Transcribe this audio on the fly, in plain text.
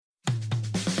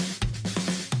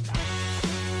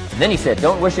And then he said,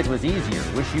 don't wish it was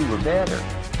easier, wish you were better.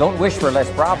 Don't wish for less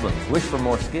problems, wish for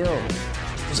more skills.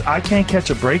 I can't catch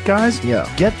a break, guys. Yeah.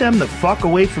 Get them the fuck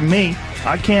away from me.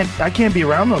 I can't be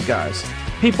around those guys.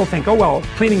 People think, oh, well,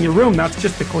 cleaning your room, that's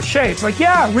just a cliche. It's like,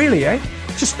 yeah, really, eh?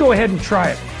 Just go ahead and try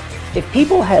it. If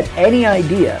people had any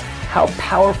idea how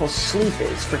powerful sleep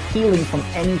is for healing from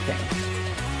anything,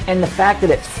 and the fact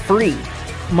that it's free.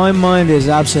 My mind is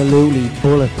absolutely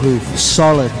bulletproof,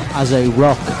 solid as a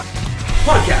rock.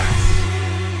 Podcast.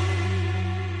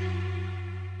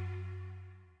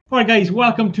 Alright guys,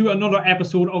 welcome to another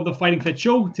episode of the Fighting Fit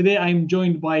Show. Today I'm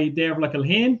joined by Dearbhaile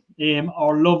Culhane,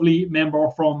 our lovely member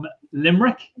from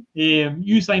Limerick.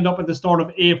 You signed up at the start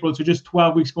of April, so just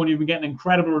 12 weeks ago and you've been getting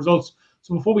incredible results.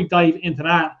 So before we dive into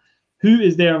that, who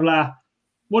is Dearbhaile?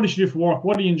 What does she do for work?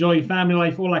 What do you enjoy? Family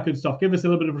life, all that good stuff. Give us a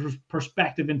little bit of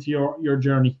perspective into your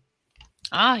journey.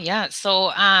 So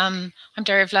I'm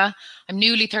Dearbhaile. I'm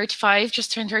newly 35,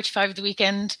 just turned 35 the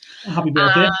weekend. Happy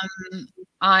birthday.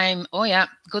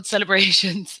 Good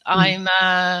celebrations. I'm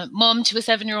a mum to a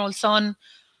 7-year-old son,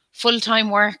 full-time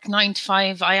work, 9 to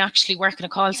 5. I actually work in a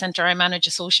call centre. I manage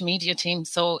a social media team.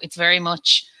 So it's very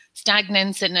much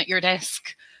stagnant, sitting at your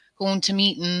desk, going to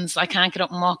meetings. I can't get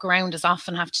up and walk around as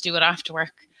often, have to do it after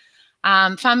work.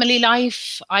 Family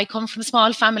life. I come from a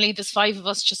small family. There's 5 of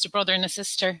us, just a brother and a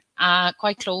sister,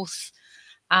 quite close.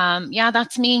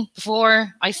 That's me.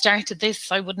 Before I started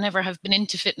this, I would never have been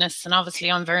into fitness. And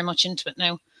obviously I'm very much into it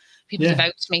now. People give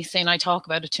out to me saying I talk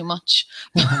about it too much.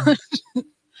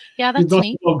 Yeah, that's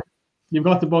me. You've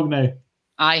got the bug now.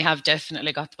 I have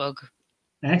definitely got the bug.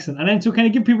 Excellent. And then so kind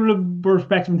of give people a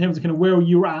perspective in terms of kind of where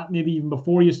you were at maybe even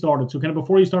before you started. So kind of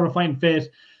before you started Fighting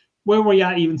Fit, where were you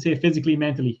at even say physically,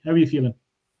 mentally? How are you feeling?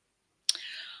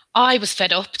 I was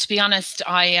fed up, to be honest.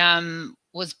 I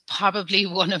was probably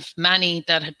one of many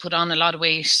that had put on a lot of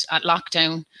weight at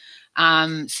lockdown,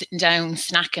 sitting down,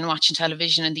 snacking, watching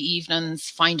television in the evenings,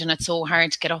 finding it so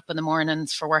hard to get up in the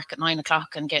mornings for work at 9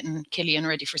 o'clock and getting Killian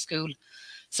ready for school.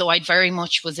 So I very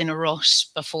much was in a rush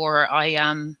before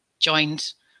I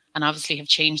joined, and obviously have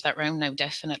changed that round now,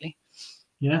 definitely.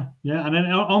 Yeah. And then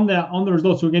on the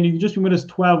results, so again, you've just been with us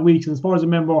 12 weeks, and as far as I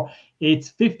remember, it's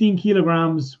 15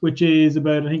 kilograms, which is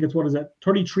about, I think it's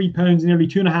 33 pounds, nearly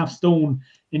 2.5 stone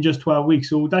in just 12 weeks.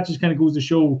 So that just kind of goes to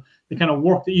show the kind of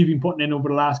work that you've been putting in over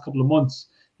the last couple of months.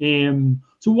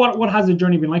 So what has the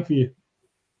journey been like for you?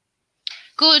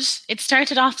 Good. It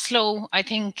started off slow. I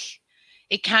think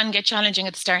it can get challenging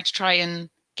at the start to try and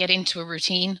get into a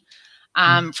routine.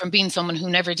 From being someone who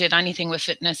never did anything with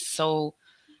fitness. So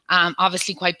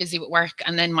obviously quite busy with work.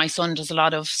 And then my son does a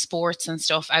lot of sports and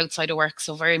stuff outside of work.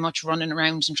 So very much running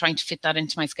around and trying to fit that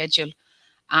into my schedule.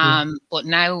 But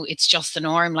now it's just the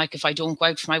norm. Like if I don't go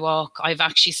out for my walk, I've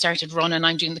actually started running.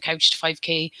 I'm doing the couch to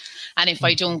 5K. And if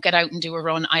I don't get out and do a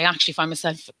run, I actually find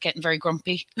myself getting very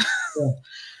grumpy.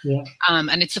 Yeah.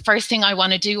 And it's the first thing I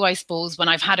want to do, I suppose, when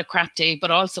I've had a crap day, but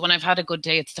also when I've had a good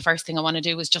day, it's the first thing I want to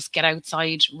do is just get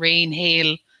outside, rain,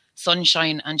 hail,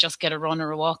 sunshine, and just get a run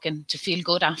or a walk in to feel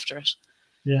good after it.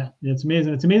 Yeah, it's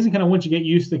amazing. It's amazing kind of once you get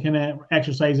used to kind of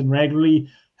exercising regularly,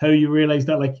 how you realize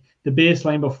that like the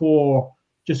baseline before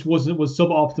just was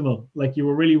suboptimal. Like you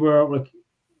were like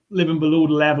living below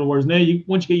the level, whereas now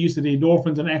once you get used to the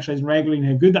endorphins and exercising regularly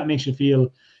and how good that makes you feel,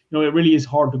 it really is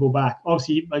hard to go back.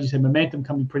 Obviously, as you said, momentum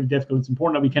can be pretty difficult. It's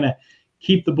important that we kind of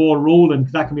keep the ball rolling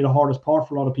because that can be the hardest part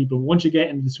for a lot of people. But once you get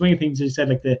into the swing of things, as you said,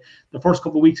 like the first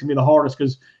couple of weeks can be the hardest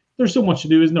because there's so much to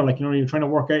do, isn't there? Like, you're trying to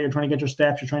work out, you're trying to get your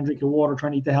steps, you're trying to drink your water,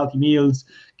 trying to eat the healthy meals,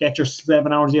 get your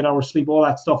 7 hours, 8 hours sleep, all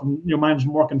that stuff, and you're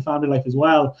managing work and family life as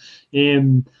well.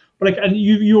 But like, and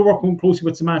you were working closely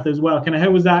with Samantha as well. Kind of how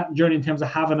was that journey in terms of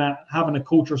having a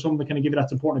coach or someone to kind of give you that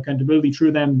support and accountability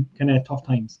through them kind of tough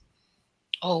times?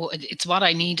 Oh, it's what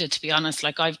I needed, to be honest.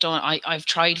 Like I've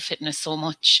tried fitness so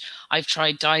much. I've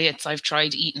tried diets. I've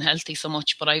tried eating healthy so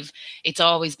much, but it's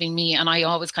always been me. And I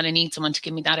always kind of need someone to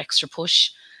give me that extra push,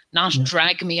 not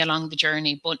drag me along the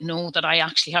journey, but know that I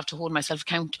actually have to hold myself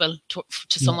accountable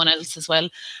to someone else as well.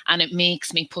 And it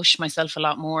makes me push myself a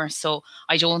lot more. So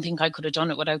I don't think I could have done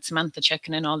it without Samantha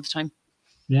checking in all the time.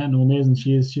 Yeah, no, amazing.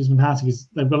 She's fantastic.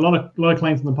 I've got a lot of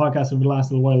clients on the podcast over the last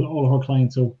little while, all of her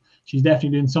clients. So she's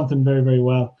definitely doing something very, very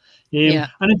well. And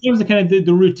in terms of kind of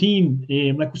the routine,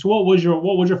 so what was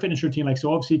your fitness routine like?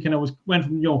 So obviously kind of went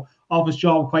from office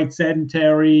job, quite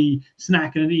sedentary,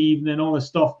 snacking in the evening, all this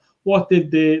stuff. What did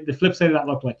the flip side of that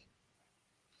look like?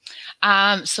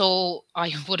 So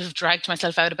I would have dragged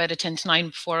myself out about 10 to 9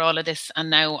 before all of this,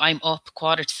 and now I'm up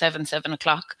 7:15, 7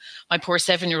 o'clock. My poor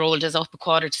 7-year-old is up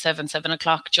 7:15, 7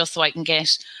 o'clock, just so I can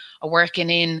get working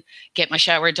in, get my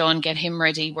shower done, get him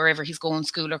ready wherever he's going,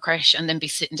 school or creche, and then be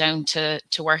sitting down to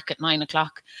work at 9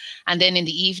 o'clock. And then in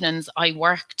the evenings, I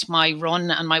worked my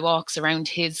run and my walks around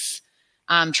his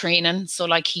training. So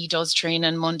like he does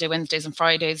training Monday, Wednesdays and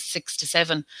Fridays, 6 to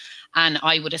 7. And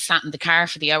I would have sat in the car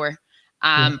for the hour,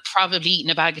 probably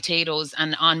eating a bag of potatoes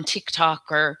and on TikTok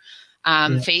or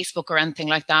Facebook or anything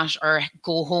like that, or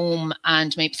go home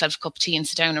and make myself a cup of tea and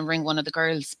sit down and ring one of the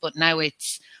girls. But now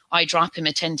it's, I drop him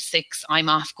at 10 to 6, I'm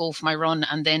off, go for my run,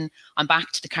 and then I'm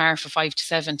back to the car for 5 to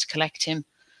 7 to collect him.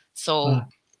 So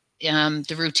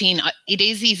the routine, it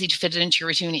is easy to fit it into your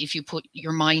routine if you put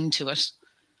your mind to it.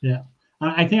 Yeah.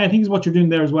 I think is what you're doing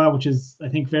there as well, which is, I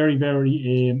think, very, very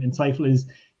insightful, is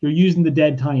you're using the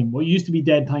dead time. What used to be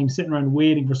dead time, sitting around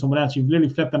waiting for someone else, you've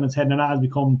literally flipped on its head, and that has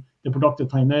become the productive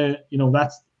time. Now, you know,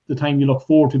 that's the time you look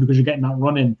forward to because you're getting that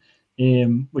run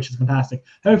in, which is fantastic.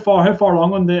 How far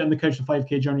along on the Couch to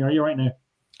 5K journey are you right now?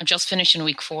 I'm just finishing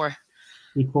week 4.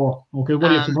 Week 4. Okay,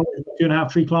 what are you up to?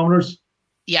 2.5, 3 kilometers?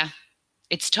 Yeah,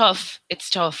 it's tough,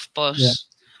 but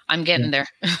I'm getting there.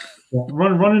 Yeah.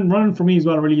 Running for me as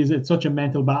well really is, it's such a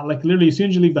mental battle. Like literally as soon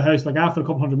as you leave the house, like after a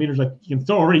couple hundred meters, like you can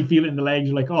already feel it in the legs.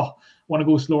 You're like, oh, I want to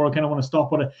go slower, I kind of want to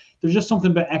stop. But there's just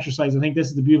something about exercise. I think this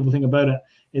is the beautiful thing about it,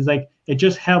 is like it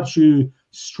just helps you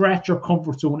stretch your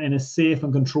comfort zone in a safe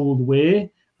and controlled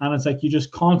way. And it's like you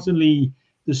just constantly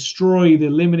destroy the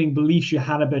limiting beliefs you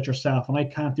had about yourself. And I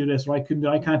can't do this, or I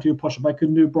can't do a push-up, I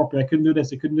couldn't do a burpee, I couldn't do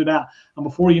this, I couldn't do that. And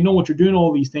before you know it, you're doing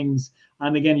all these things.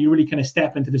 And again, you really kind of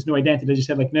step into this new identity. As you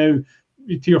said, like now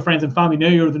to your friends and family, now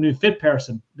you're the new fit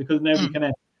person, because now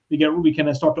we kind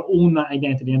of start to own that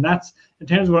identity. And that's, in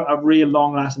terms of a real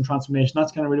long-lasting transformation,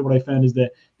 that's kind of really what I found is the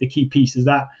key piece, is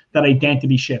that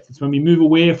identity shift. It's when we move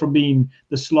away from being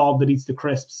the slob that eats the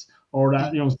crisps, or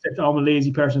that, you know, I'm a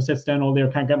lazy person, sits down all day,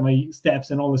 or can't get my steps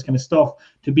and all this kind of stuff,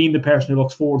 to being the person who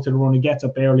looks forward to the run and gets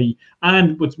up early.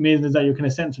 And what's amazing is that you're kind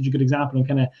of setting such a good example and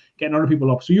kind of getting other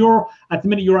people up. So you're, at the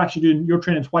minute, you're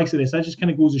training twice a day. So that just kind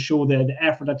of goes to show the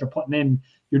effort that you're putting in.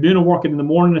 You're doing a workout in the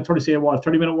morning, a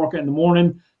 30-minute workout in the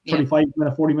morning,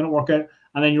 35-minute, 40-minute workout.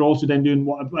 And then you're also then doing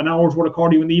an hour's worth of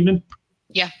cardio in the evening.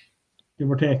 Yeah.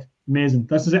 Give or take. Amazing.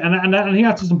 That's just, and I think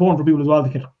that's just important for people as well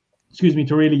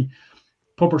to really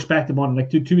put perspective on it, like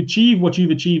to achieve what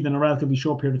you've achieved in a relatively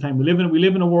short period of time. We live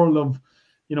in a world of,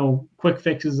 you know, quick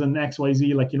fixes and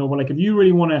XYZ, like, you know, but like if you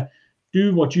really want to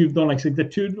do what you've done, like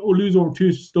lose over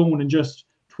 2 stone in just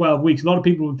 12 weeks, a lot of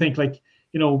people would think like,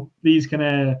 you know, these kind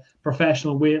of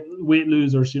professional weight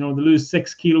losers, you know, they lose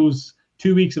 6 kilos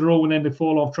 2 weeks in a row and then they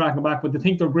fall off track and back, but they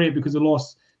think they're great because they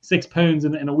lost 6 pounds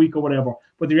in a week or whatever.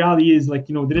 But the reality is, like,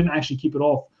 you know, they didn't actually keep it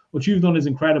off. What you've done is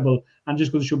incredible, and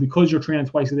just goes to show, because you're training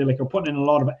twice a day, like you're putting in a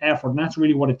lot of effort, and that's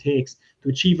really what it takes to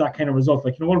achieve that kind of result.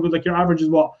 Like, you know what, like your average is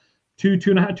what, two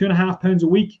and a half pounds a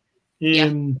week,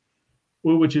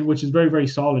 which is very, very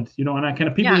solid, you know. And I kind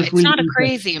of people. Yeah, it's really not a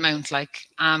crazy amount, like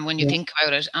when you think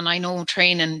about it. And I know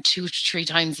training 2 to 3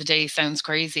 times a day sounds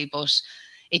crazy, but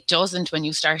it doesn't when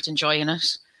you start enjoying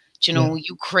it. Do you know,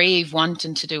 you crave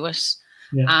wanting to do it.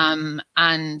 Yeah.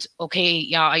 And okay,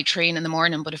 I train in the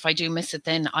morning, but if I do miss it,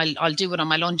 then I'll do it on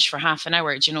my lunch for half an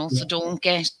hour, you know. So don't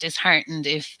get disheartened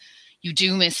if you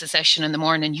do miss a session in the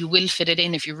morning. You will fit it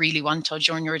in if you really want to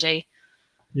during your day.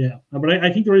 Yeah, but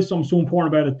I think there is something so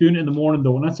important about it, doing it in the morning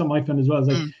though, and that's something I found as well. Is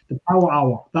like the power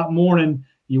hour. That morning,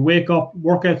 you wake up,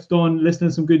 workout's done,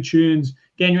 listening to some good tunes,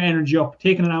 getting your energy up,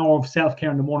 taking an hour of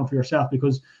self-care in the morning for yourself,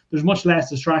 because there's much less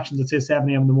distractions at say 7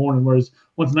 a.m. in the morning, whereas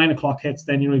once 9 o'clock hits,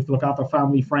 then, you know, you have to look after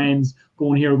family, friends,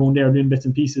 going here, going there, doing bits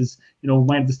and pieces, you know,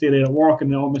 might have to stay late at work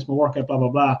and I'll miss my workout, blah, blah,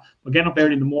 blah. But getting up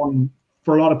early in the morning,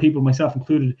 for a lot of people, myself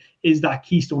included, is that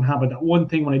keystone habit. That one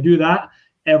thing, when I do that,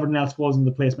 everything else falls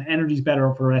into place. My energy's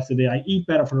better for the rest of the day. I eat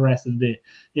better for the rest of the day.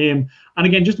 And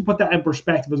again, just to put that in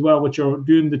perspective as well, which you're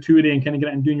doing the 2 a day and kind of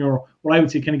getting and doing your, what I would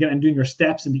say, kind of getting and doing your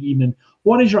steps in the evening.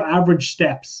 What is your average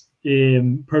steps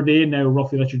per day now,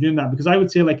 roughly, that you're doing that? Because I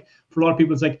would say, like, for a lot of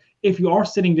people, it's like, if you are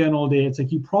sitting down all day, it's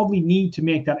like you probably need to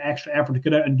make that extra effort to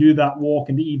get out and do that walk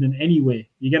in the evening anyway.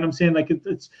 You get what I'm saying? Like,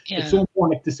 it's so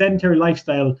important. Like, the sedentary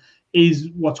lifestyle is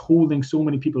what's holding so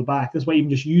many people back. That's why even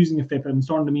just using a Fitbit and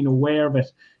starting to be aware of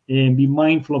it and be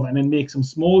mindful of it, and then make some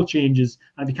small changes.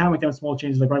 And if you can't make them small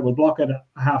changes, like, right, we'll block out a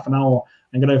half an hour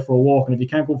and get out for a walk. And if you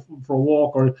can't go for a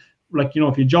walk, or like, you know,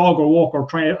 if you jog or walk or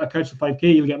try a Couch to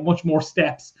 5K, you'll get much more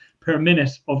steps per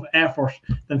minute of effort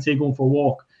than, say, going for a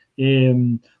walk.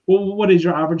 What is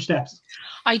your average steps?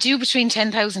 I do between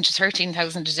 10,000 to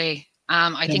 13,000 a day.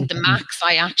 I think the max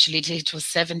I actually did was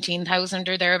 17,000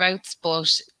 or thereabouts, but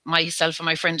myself and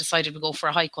my friend decided to go for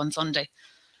a hike on Sunday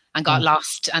and got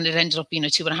lost, and it ended up being a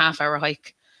 2.5 hour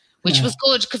hike. which was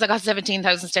good because I got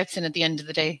 17,000 steps in at the end of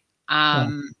the day.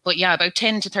 But yeah, about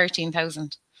 10 to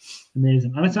 13,000.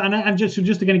 Amazing. And just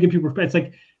to kind of give people, it's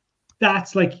like,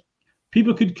 that's like,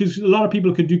 people could, because a lot of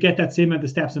people could get that same amount of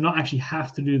steps and not actually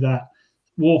have to do that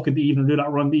walk in the evening, do that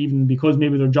run in the evening, because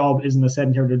maybe their job isn't as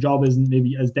sedentary, their job isn't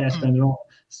maybe as desk bound, they're not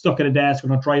stuck at a desk or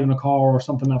not driving a car or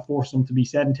something that forces them to be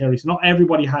sedentary. So not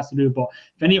everybody has to do it, but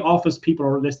if any office people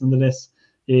are listening to this,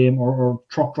 or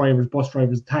truck drivers, bus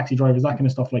drivers, taxi drivers, that kind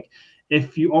of stuff, like,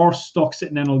 if you are stuck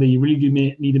sitting in all day, you really do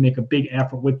need to make a big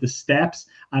effort with the steps.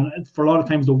 And for a lot of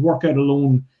times, the workout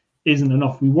alone isn't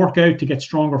enough. We work out to get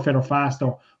stronger, fitter,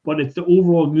 faster, but it's the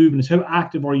overall movement. It's how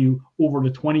active are you over the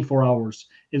 24 hours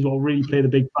is what really played a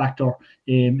big factor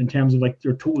in terms of like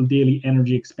your total daily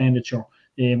energy expenditure.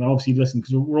 And obviously, listen,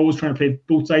 because we're always trying to play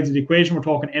both sides of the equation. We're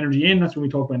talking energy in, that's when we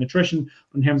talk about nutrition,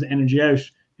 but in terms of energy out,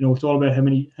 it's all about how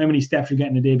many steps you're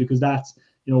getting a day, because that's,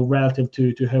 relative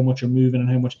to how much you're moving and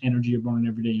how much energy you're burning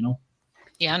every day,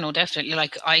 Yeah, no, definitely.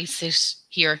 Like, I sit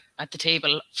here at the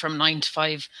table from 9 to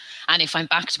 5, and if I'm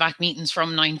back-to-back meetings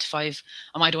from 9 to 5,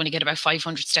 I might only get about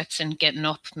 500 steps in, getting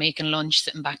up, making lunch,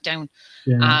 sitting back down.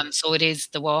 Yeah. So it is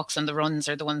the walks and the runs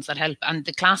are the ones that help. And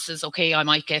the classes, okay, I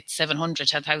might get 700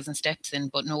 to 1,000 steps in,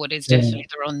 but no, it is definitely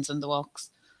the runs and the walks.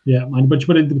 Yeah, man. But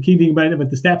the key thing about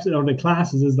the steps or the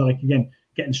classes is that, like, again,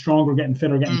 getting stronger, getting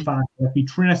fitter, getting faster. Like, we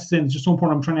train, it's just so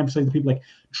important. I'm trying to emphasize to people, like,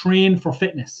 train for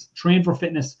fitness,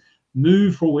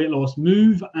 move for weight loss,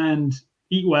 move and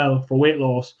eat well for weight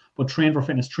loss, but train for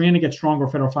fitness, train to get stronger,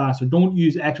 fitter, faster. Don't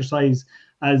use exercise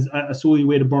as a solely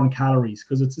way to burn calories,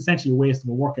 because it's essentially a waste of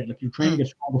a workout. Like, you're trying to get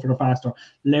stronger, fitter, faster,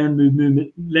 learn new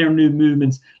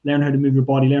movements, learn how to move your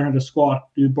body, learn how to squat,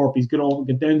 do burpees,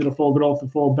 get down to the floor, get off the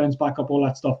floor, bounce back up, all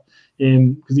that stuff.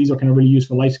 Because these are kind of really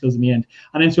useful life skills in the end.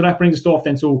 And then so that brings us off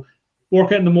then. So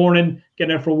workout in the morning,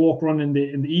 get out for a walk, run in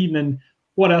the evening.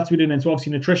 What else we doing then? So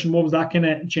obviously nutrition, what was that kind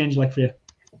of change like for you?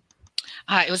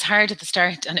 It was hard at the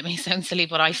start, and it may sound silly,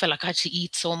 but I felt like I had to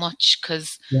eat so much,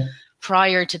 because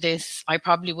prior to this, I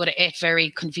probably would have ate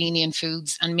very convenient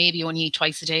foods and maybe only eat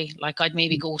twice a day. Like, I'd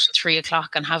maybe go to 3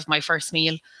 o'clock and have my first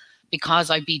meal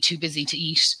because I'd be too busy to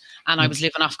eat, and I was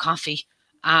living off coffee.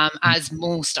 As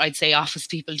most, I'd say, office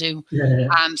people do.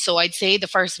 So I'd say the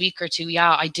first week or two,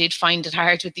 I did find it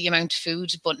hard with the amount of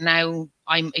food, but now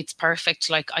it's perfect.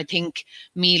 Like, I think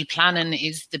meal planning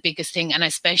is the biggest thing, and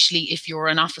especially if you're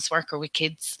an office worker with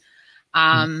kids,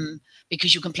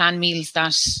 because you can plan meals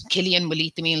that Killian will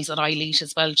eat, the meals that I'll eat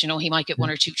as well. He might get 1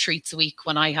 or 2 treats a week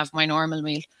when I have my normal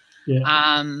meal.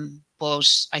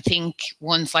 But I think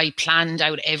once I planned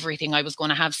out everything I was going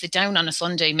to have, sit down on a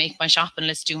Sunday, make my shopping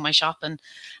list, do my shopping,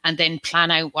 and then plan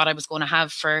out what I was going to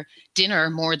have for dinner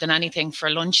more than anything.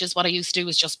 For lunches, what I used to do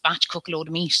was just batch cook a load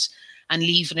of meat and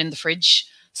leave it in the fridge.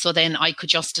 So then I could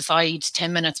just decide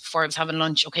 10 minutes before I was having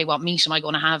lunch, okay, what meat am I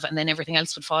going to have? And then everything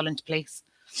else would fall into place.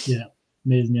 Yeah,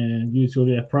 amazing.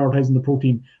 Prioritizing the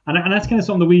protein. And that's kind of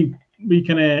something that we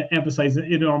kind of emphasize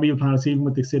in our meal plans, even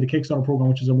with the Kickstarter program,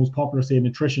 which is our most popular,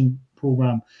 nutrition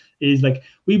program, is like,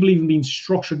 we believe in being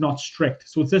structured, not strict.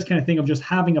 So it's this kind of thing of just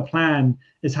having a plan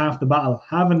is half the battle.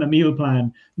 Having a meal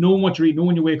plan, knowing what you're eating, knowing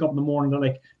when you wake up in the morning,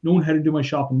 like, knowing how to do my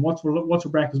shopping, what's for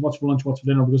breakfast, what's for lunch, what's for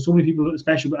dinner, because so many people,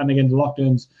 especially, and again, the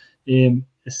lockdowns,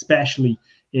 especially,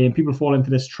 people fall into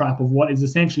this trap of what is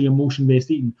essentially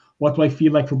emotion-based eating. What do I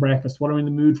feel like for breakfast? What am I in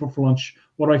the mood for lunch?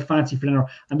 What do I fancy for dinner?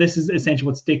 And this is essentially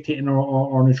what's dictating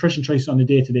our nutrition choices on a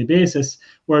day-to-day basis.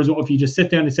 Whereas if you just sit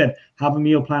down and said, have a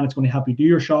meal plan, it's going to help you do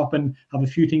your shopping, have a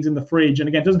few things in the fridge. And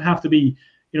again, it doesn't have to be,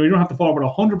 you don't have to follow it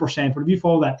 100%, but if you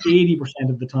follow that 80%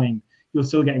 of the time, you'll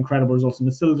still get incredible results. And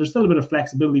there's still a bit of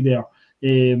flexibility there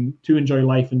to enjoy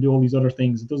life and do all these other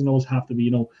things. It doesn't always have to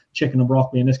be, chicken and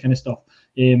broccoli and this kind of stuff.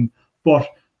 But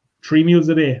 3 meals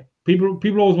a day.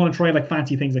 People always want to try like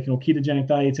fancy things like, ketogenic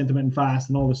diets, intermittent fast,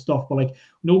 and all this stuff. But like,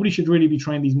 nobody should really be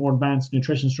trying these more advanced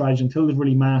nutrition strategies until they've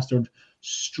really mastered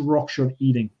structured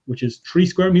eating, which is 3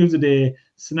 square meals a day,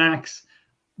 snacks,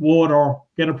 water,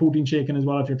 get a protein shake in as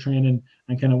well if you're training,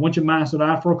 and kind of once you master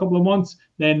that for a couple of months,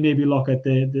 then maybe look at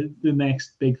the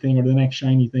next big thing or the next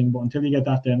shiny thing. But until you get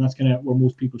that there, and that's kind of where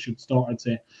most people should start, I'd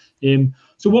say.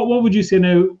 So what would you say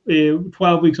now,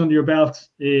 12 weeks under your belt,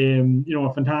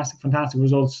 fantastic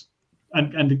results,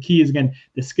 and the key is, again,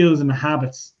 the skills and the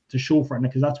habits to show for it,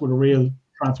 because that's where the real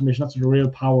transformation, that's where the real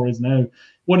power is now.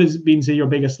 What has been, say, your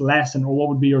biggest lesson, or what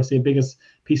would be your, say, biggest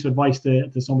piece of advice to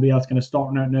somebody else kind of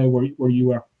starting out now where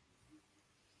you are?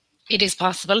 It is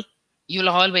possible. You'll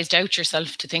always doubt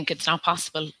yourself to think it's not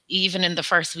possible, even in the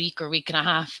first week or week and a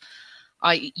half.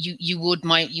 you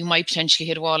might potentially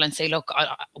hit a wall and say, look,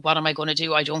 what am I going to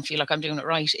do? I don't feel like I'm doing it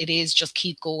right. It is just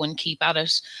keep going, keep at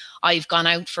it. I've gone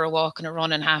out for a walk and a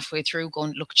run, and halfway through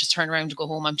going, look, just turn around and go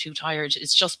home. I'm too tired.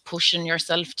 It's just pushing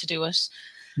yourself to do it.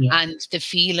 Yeah. And the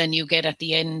feeling you get at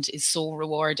the end is so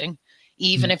rewarding.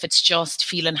 Even if it's just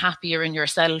feeling happier in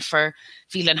yourself, or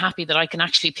feeling happy that I can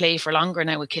actually play for longer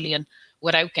now with Killian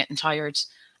without getting tired.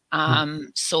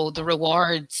 So the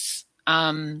rewards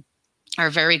are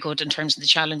very good in terms of the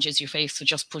challenges you face. So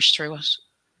just push through it.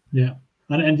 Yeah.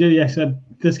 And yeah, I said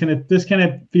this kind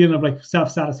of feeling of like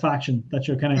self-satisfaction that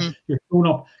you're kind of you're thrown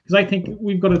up, because I think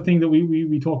we've got a thing that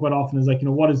we talk about often is like,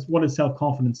 what is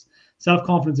self-confidence?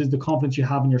 Self-confidence is the confidence you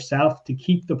have in yourself to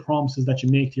keep the promises that you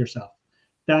make to yourself.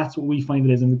 That's what we find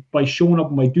it is. And by showing up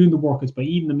and by doing the work, it's by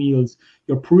eating the meals,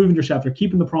 you're proving yourself, you're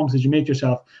keeping the promises you make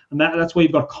yourself. And that's why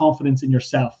you've got confidence in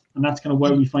yourself. And that's kind of why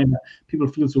we find that people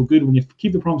feel so good when you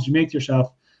keep the promises you make to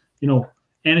yourself.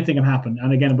 Anything can happen.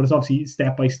 And again, but it's obviously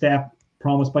step by step,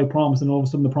 promise by promise, and all of a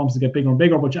sudden the promises get bigger and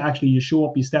bigger, but you show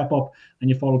up, you step up, and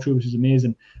you follow through, which is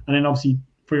amazing. And then obviously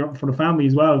for the family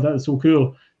as well, that is so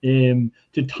cool,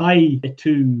 to tie it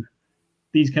to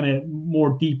these kind of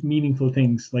more deep, meaningful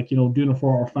things, like, doing it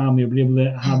for our family, or be able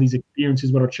to have these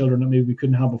experiences with our children that maybe we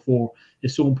couldn't have before,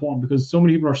 is so important, because so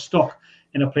many people are stuck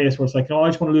in a place where it's like, I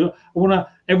just want to lose,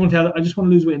 I just want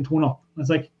to lose weight and tone up. And it's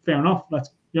like, fair enough.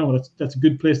 That's a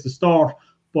good place to start.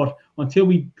 But until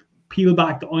we peel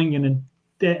back the onion and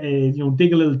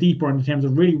dig a little deeper in terms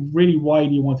of really, really why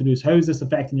do you want to do this? How is this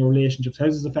affecting your relationships? How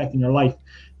is this affecting your life?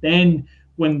 Then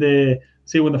when the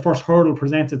first hurdle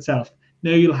presents itself,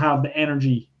 now you'll have the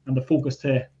energy and the focus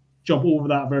to jump over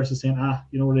that versus saying,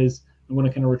 you know what it is, I'm going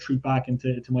to kind of retreat back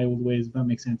into my old ways, if that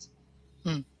makes sense.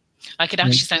 I could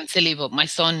actually sound silly, but my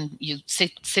son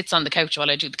sits on the couch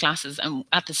while I do the classes. And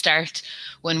at the start,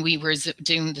 when we were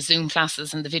doing the Zoom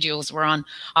classes and the videos were on,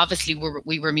 obviously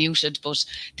we were muted, but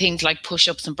things like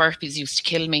push-ups and burpees used to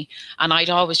kill me. And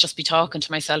I'd always just be talking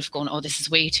to myself going, oh, this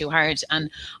is way too hard. And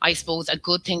I suppose a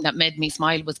good thing that made me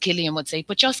smile was Killian would say,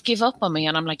 but just give up on me.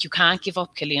 And I'm like, you can't give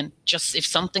up, Killian. Just if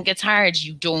something gets hard,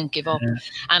 you don't give up.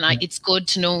 And it's good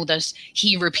to know that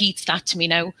he repeats that to me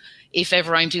now. If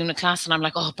ever I'm doing a class and I'm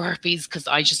like, oh, burpees, because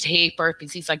I just hate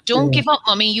burpees. He's like, don't give up,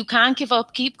 Mummy. You can't give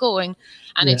up. Keep going.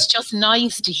 And it's just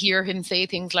nice to hear him say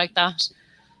things like that.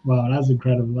 Wow, that's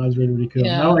incredible. That was really, really cool.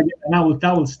 Yeah.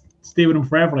 That will stay with him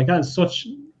forever. Like, that is such...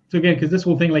 So again, because this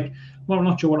whole thing, like, well, I'm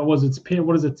not sure what it was.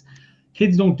 What is it?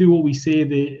 Kids don't do what we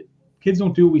say. Kids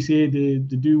don't do what we say. They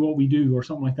do what we do, or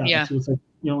something like that. Yeah. So it's like,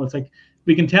 it's like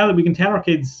we can tell our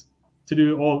kids to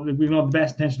do all, we have the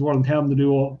best intentions in the world and tell them to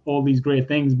do all these great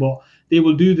things, but they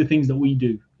will do the things that we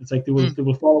do. It's like they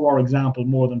will follow our example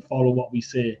more than follow what we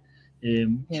say.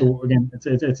 So again,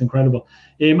 it's incredible.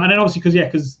 And then obviously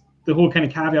because the whole kind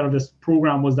of caveat of this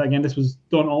program was that, again, this was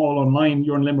done all online.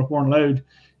 You're in Limerick, weren't allowed.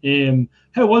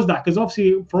 How was that? Because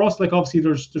obviously for us, like, obviously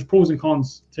there's pros and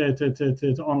cons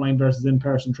to online versus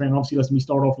in-person training. Obviously, listen, we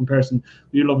start off in person.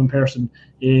 We do love in person,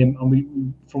 and we,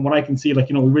 from what I can see, like,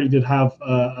 we really did have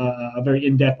a very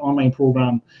in-depth online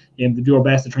program, to do our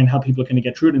best to try and help people kind of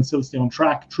get through it and still stay on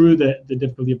track through the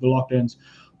difficulty of the lockdowns.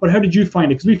 But how did you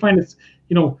find it? Because we find it's,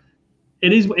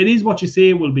 it is what you say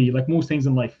it will be, like most things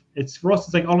in life. It's, for us,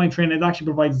 it's like online training. It actually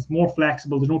provides, it's more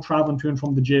flexible. There's no traveling to and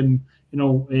from the gym,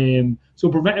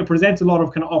 so it presents a lot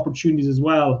of kind of opportunities as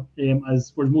well,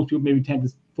 as whereas most people maybe tend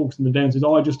to focus on the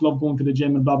downsides. I just love going to the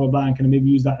gym and blah, blah, blah, and kind of maybe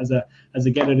use that as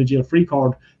a get out of jail free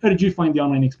card. How did you find the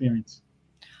online experience?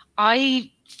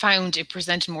 I found it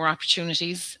presented more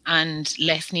opportunities and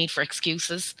less need for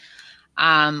excuses.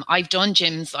 I've done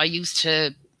gyms. I used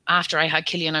to, after I had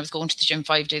Killian, I was going to the gym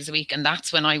 5 days a week, and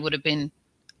that's when I would have been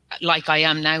like I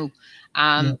am now.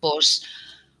 But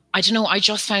I don't know, I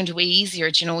just found it way easier.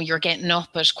 You're getting up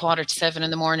at 7:15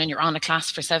 in the morning, you're on a class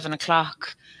for 7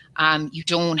 o'clock. You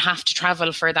don't have to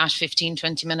travel for that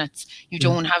 15-20 minutes. You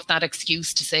don't have that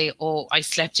excuse to say, oh, I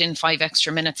slept in 5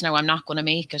 extra minutes, now I'm not going to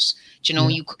make it.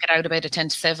 You could get out of bed at 10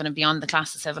 to 7 and be on the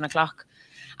class at 7 o'clock.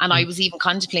 And I was even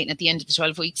contemplating at the end of the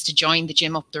 12 weeks to join the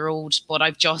gym up the road, but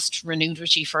I've just renewed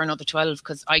with you for another 12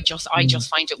 because I just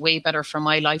find it way better for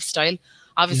my lifestyle.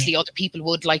 Obviously, other people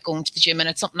would like going to the gym, and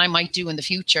it's something I might do in the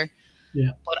future.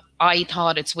 Yeah. But I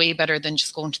thought it's way better than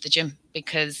just going to the gym,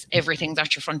 because everything's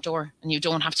at your front door and you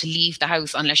don't have to leave the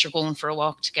house unless you're going for a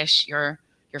walk to get your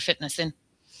fitness in.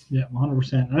 Yeah,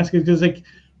 100%. And that's because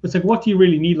it's like, what do you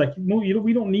really need? Like,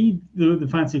 we don't need the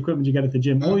fancy equipment you get at the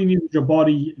gym. All you need is your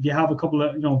body. If you have a couple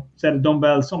of, set of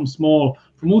dumbbells, something small.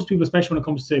 For most people, especially when it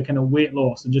comes to kind of weight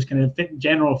loss and just kind of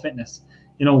general fitness,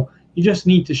 you just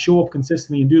need to show up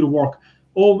consistently and do the work.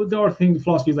 The other thing, the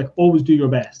philosophy is like, always do your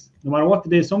best. No matter what the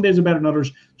day is, some days are better than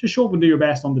others. Just show up and do your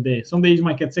best on the day. Some days you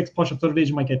might get 6 push-ups, other days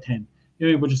you might get 10.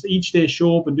 You know, but just each day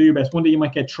show up and do your best. One day you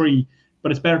might get 3,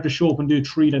 but it's better to show up and do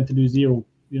 3 than to do 0.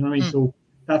 You know what I mean? So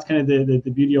that's kind of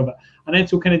the beauty of it. And then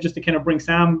so kind of just to kind of bring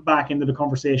Sam back into the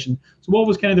conversation. So what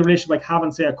was kind of the relationship like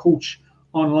having, say, a coach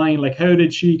online? Like how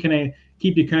did she kind of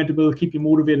keep you accountable, keep you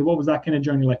motivated? What was that kind of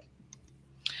journey like?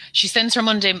 She sends her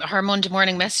Monday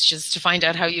morning messages to find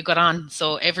out how you got on.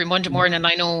 So every Monday morning,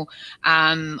 I know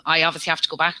I obviously have to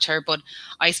go back to her, but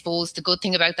I suppose the good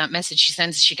thing about that message she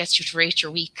sends is she gets you to rate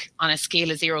your week on a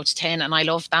scale of 0 to 10. And I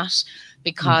love that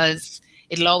because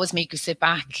it'll always make you sit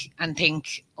back and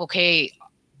think, okay,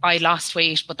 I lost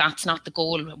weight, but that's not the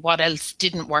goal. What else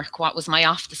didn't work? What was my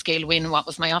off the scale win? What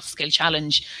was my off scale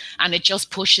challenge? And it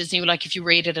just pushes you. Like if you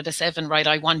rated it a 7, right,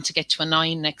 I want to get to a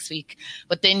 9 next week.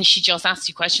 But then she just asks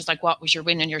you questions like, what was your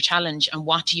win and your challenge? And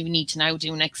what do you need to now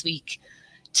do next week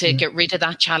to get rid of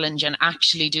that challenge and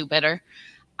actually do better?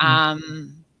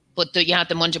 But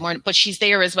the Monday morning, but she's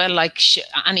there as well. Like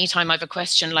anytime I have a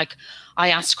question, like I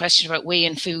asked a question about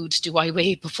weighing food, do I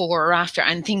weigh before or after?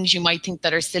 And things you might think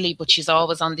that are silly, but she's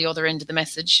always on the other end of the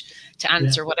message to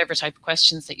answer whatever type of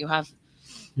questions that you have.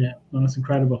 Yeah, well, that's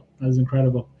incredible. That is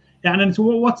incredible. Yeah, and then so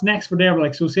what's next for Dearbhaile?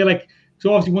 Like, so say like,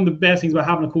 so obviously one of the best things about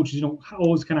having a coach is, you know,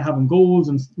 always kind of having goals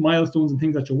and milestones and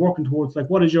things that you're working towards. Like,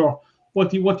 what do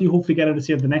you hopefully get out of,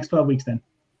 say, the next 12 weeks then?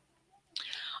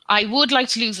 I would like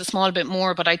to lose a small bit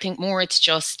more, but I think more it's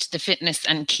just the fitness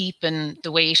and keeping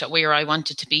the weight at where I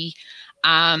want it to be.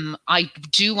 I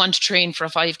do want to train for a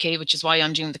 5K, which is why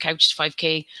I'm doing the Couch to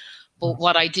 5K. But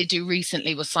what I did do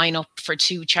recently was sign up for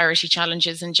 2 charity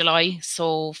challenges in July.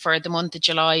 So for the month of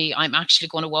July, I'm actually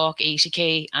going to walk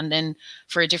 80K. And then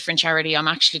for a different charity, I'm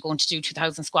actually going to do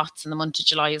 2,000 squats in the month of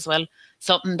July as well.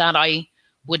 Something that I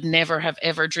would never have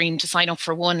ever dreamed to sign up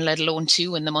for 1, let alone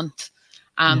 2 in the month.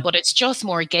 But it's just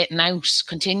more getting out,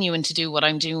 continuing to do what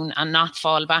I'm doing and not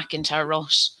fall back into a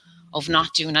rut of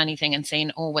not doing anything and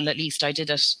saying, oh, well, at least I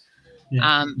did it.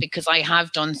 Because I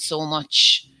have done so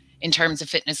much in terms of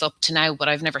fitness up to now, but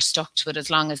I've never stuck to it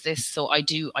as long as this. So I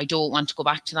don't want to go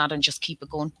back to that and just keep it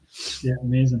going. Yeah,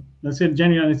 amazing. That's it,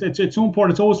 genuinely. It's so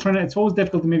important. It's always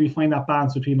difficult to maybe find that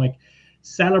balance between like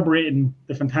celebrating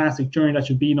the fantastic journey that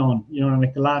you've been on, you know, and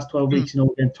like the last 12 weeks, you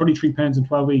know, again, 33 pounds in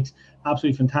 12 weeks,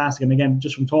 absolutely fantastic. And again,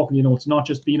 just from talking, you know, it's not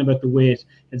just being about the weight,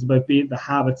 it's about being the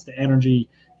habits, the energy,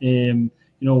 you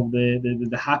know,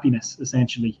 the happiness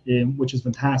essentially, which is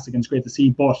fantastic and it's great to see.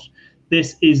 But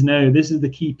this is the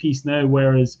key piece now,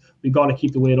 whereas we got to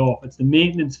keep the weight off. It's the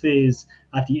maintenance phase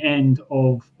at the end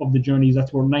of the journeys.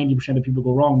 That's where 90% of people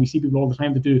go wrong. We see people all the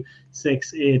time that do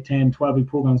 6, 8, 10, 12-week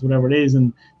programs, whatever it is,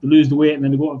 and they lose the weight and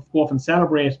then they go off and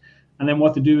celebrate. And then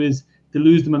what they do is they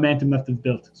lose the momentum that they've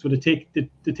built. So they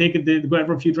go out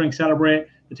for a few drinks, celebrate,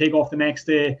 they take off the next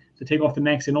day,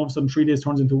 and all of a sudden 3 days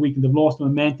turns into a week and they've lost the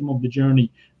momentum of the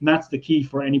journey. And that's the key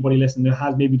for anybody listening that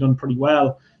has maybe done pretty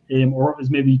well, or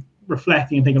is maybe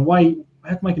reflecting and thinking,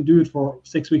 how come I can do it for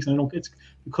 6 weeks and I don't? It's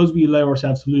because we allow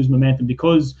ourselves to lose momentum.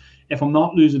 Because if I'm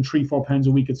not losing 3-4 pounds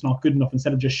a week, it's not good enough.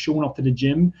 Instead of just showing up to the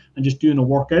gym and just doing a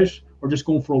workout or just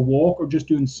going for a walk or just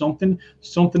doing something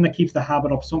that keeps the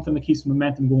habit up, something that keeps the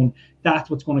momentum going, that's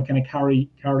what's going to kind of carry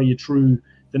you through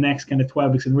the next kind of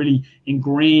 12 weeks and really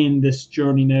ingrain this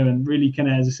journey now and really kind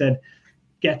of, as I said,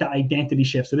 get that identity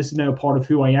shift. So this is now a part of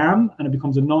who I am and it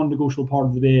becomes a non-negotiable part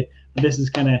of the day. And this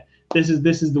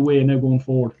is the way now going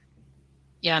forward.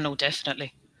 Yeah, no,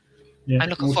 definitely. Yeah, I'm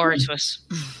looking forward to it.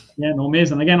 Yeah, no,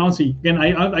 amazing. Again, honestly,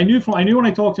 I knew when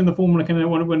I talked in the phone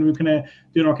when we kind of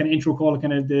doing our kind of intro call to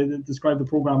kind of describe the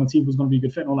program and see if it was going to be a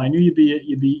good fit and all. I knew you'd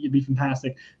be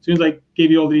fantastic. As soon as I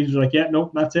gave you all the details, you're like, yeah,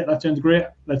 no, that's it. That sounds great.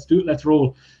 Let's do it. Let's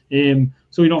roll.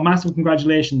 So, you know, massive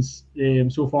congratulations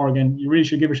so far. Again, you really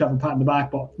should give yourself a pat on the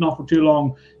back, but not for too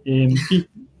long.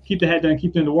 Keep the head down,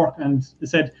 keep doing the work. And as I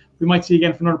said, we might see you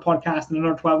again for another podcast in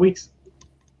another 12 weeks.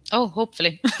 Oh,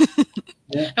 hopefully.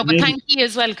 Yeah, no, but thank you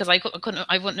as well, because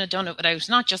I wouldn't have done it without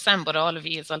not just Sam, but all of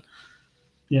you as well.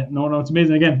 Yeah, no, it's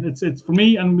amazing. Again, it's for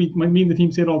me, and me and the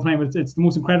team say it all the time. It's the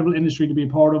most incredible industry to be a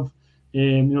part of.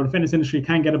 You know, the fitness industry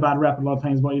can get a bad rep a lot of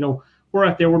times, but you know, we're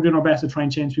out there, we're doing our best to try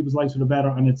and change people's lives for the better,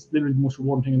 and it's literally the most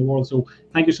rewarding thing in the world. So,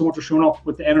 thank you so much for showing up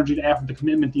with the energy, the effort, the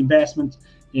commitment, the investment.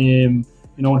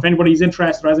 You know, if anybody's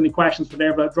interested or has any questions for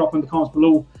Dearbhaile, drop them in the comments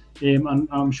below. And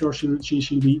I'm sure she'll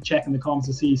be checking the comments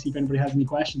to see if anybody has any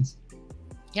questions.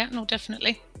 Yeah, no,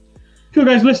 definitely. Cool,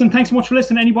 guys. Listen, thanks so much for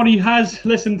listening. Anybody who has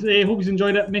listened, hope you've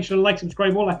enjoyed it. Make sure to like,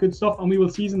 subscribe, all that good stuff, and we will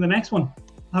see you in the next one.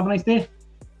 Have a nice day.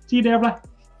 See you, Dearbhaile.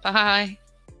 Bye.